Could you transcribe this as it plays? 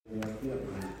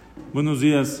Buenos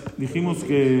días. Dijimos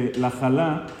que la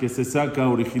jalá que se saca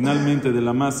originalmente de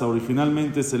la masa,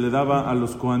 originalmente se le daba a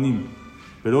los kohanim.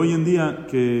 Pero hoy en día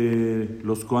que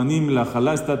los kohanim, la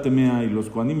jalá está temea y los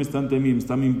kohanim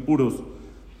están impuros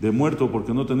de muerto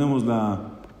porque no tenemos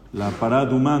la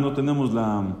parad humana, no tenemos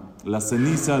la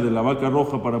ceniza de la vaca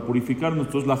roja para purificarnos.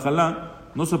 Entonces la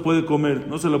jalá no se puede comer,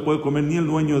 no se la puede comer ni el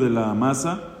dueño de la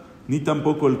masa, ni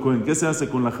tampoco el kohen. ¿Qué se hace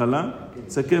con la jalá?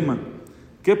 Se quema.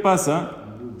 ¿Qué pasa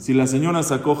si la señora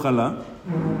sacó jalá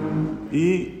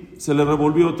y se le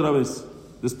revolvió otra vez?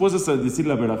 Después de decir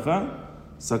la verajá,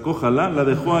 sacó jalá, la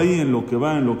dejó ahí en lo que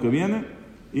va, en lo que viene,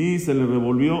 y se le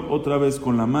revolvió otra vez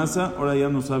con la masa. Ahora ya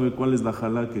no sabe cuál es la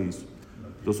jalá que hizo.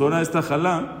 Entonces ahora esta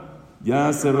jalá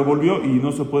ya se revolvió y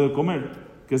no se puede comer.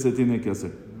 ¿Qué se tiene que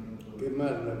hacer?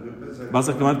 Quemarla. ¿Vas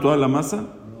a quemar toda la masa?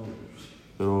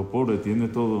 Pero pobre, tiene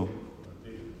todo.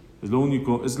 Es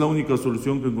la única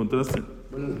solución que encontraste.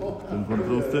 ¿Que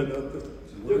encontró usted?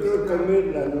 Yo creo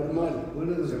comerla normal.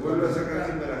 ¿Se vuelve a sacar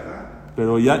sin verajá?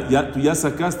 Pero tú ya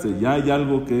sacaste, ya hay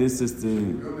algo que es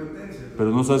pero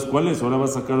no sabes cuál es, ahora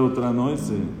vas a sacar otra, no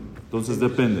es, entonces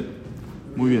depende.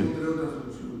 Muy bien.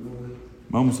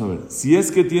 Vamos a ver. Si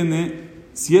es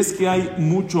que hay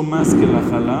mucho más que la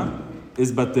jalá,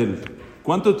 es batel.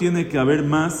 ¿Cuánto tiene que haber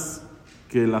más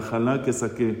que la jalá que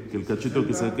saqué, que el cachito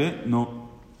que saqué? No.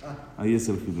 Ahí es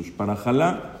el hidush. Para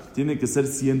jalá tiene que ser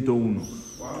 101.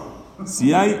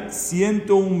 Si hay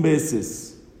 101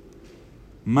 veces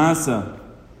masa,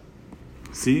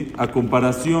 ¿sí?, a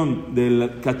comparación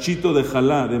del cachito de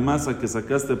jalá, de masa que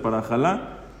sacaste para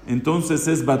jalá, entonces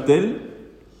es batel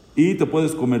y te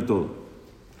puedes comer todo.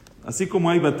 Así como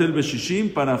hay batel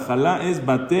beshishim, para jalá es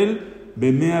batel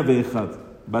bemea beejad,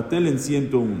 batel en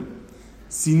 101.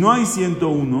 Si no hay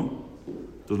 101,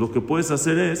 entonces lo que puedes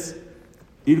hacer es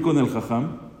ir con el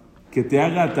jajam, que te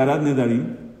haga atarat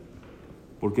nedarim,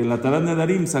 porque el atarat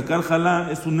nedarim, sacar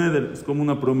jalá, es un neder, es como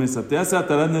una promesa. Te hace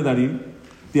atarat nedarim,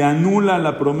 te anula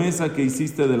la promesa que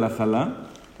hiciste de la jalá,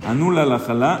 anula la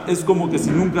jalá, es como que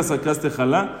si nunca sacaste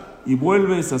jalá y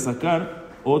vuelves a sacar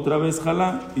otra vez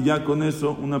jalá, y ya con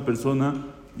eso una persona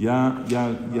ya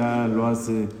lo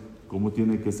hace como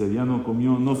tiene que ser. Ya no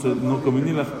comió, no comió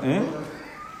ni la...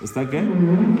 ¿Está qué?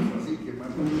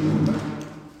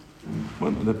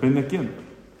 Bueno, depende a quién.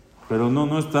 Pero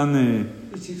no es tan...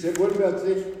 ¿Y si se vuelve a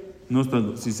hacer? No es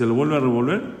tan... ¿Si se lo vuelve a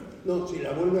revolver? No, si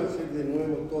la vuelve a hacer de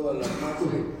nuevo toda la masa.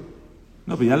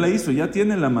 No, pero ya la hizo, ya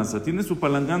tiene la masa. Tiene su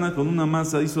palangana con una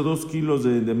masa, hizo 2 kilos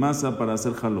de masa para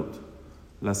hacer jalot.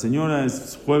 La señora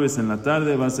es jueves en la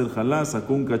tarde, va a hacer jalá,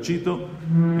 sacó un cachito.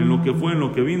 En lo que fue, en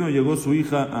lo que vino, llegó su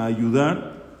hija a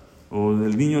ayudar. O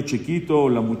el niño chiquito, o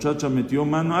la muchacha metió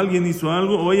mano. Alguien hizo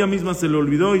algo, o ella misma se le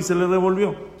olvidó y se le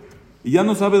revolvió. Y ya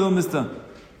no sabe dónde está.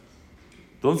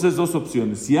 Entonces, 2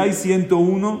 opciones. Si hay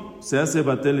 101, se hace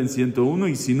batel en 101.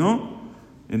 Y si no,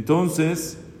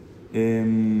 entonces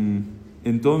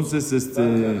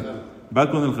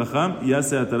va con el jajam y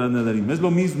hace atarat nedarim. Es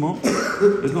lo mismo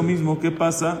que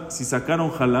pasa si sacaron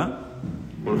jalá.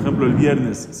 Por ejemplo, el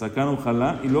viernes sacaron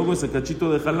jalá y luego ese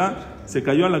cachito de jalá se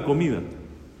cayó a la comida.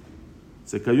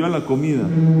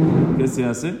 ¿Qué se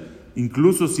hace?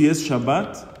 Incluso si es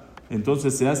Shabbat,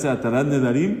 entonces se hace atarat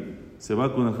nedarim, se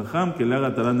va con el jajam que le haga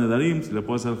atarat nedarim, se le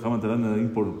puede hacer el jajam atarat nedarim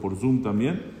por Zoom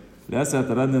también, le hace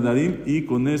atarat nedarim y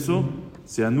con eso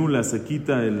se anula, se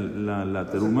quita la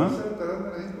teruma. ¿Se hace atarat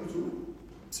nedarim por Zoom?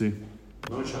 Sí.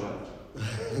 No en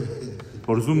Shabbat.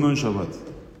 Por Zoom, no en Shabbat.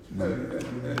 No.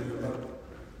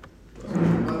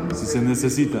 Si se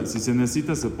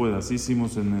necesita se puede. Así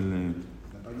hicimos en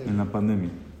la pandemia.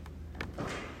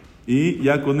 Y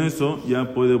ya con eso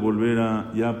ya puede volver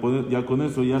ya con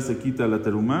eso ya se quita la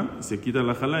terumá, se quita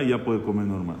la jalá y ya puede comer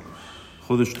normal.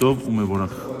 Jodesh Tov umeborach.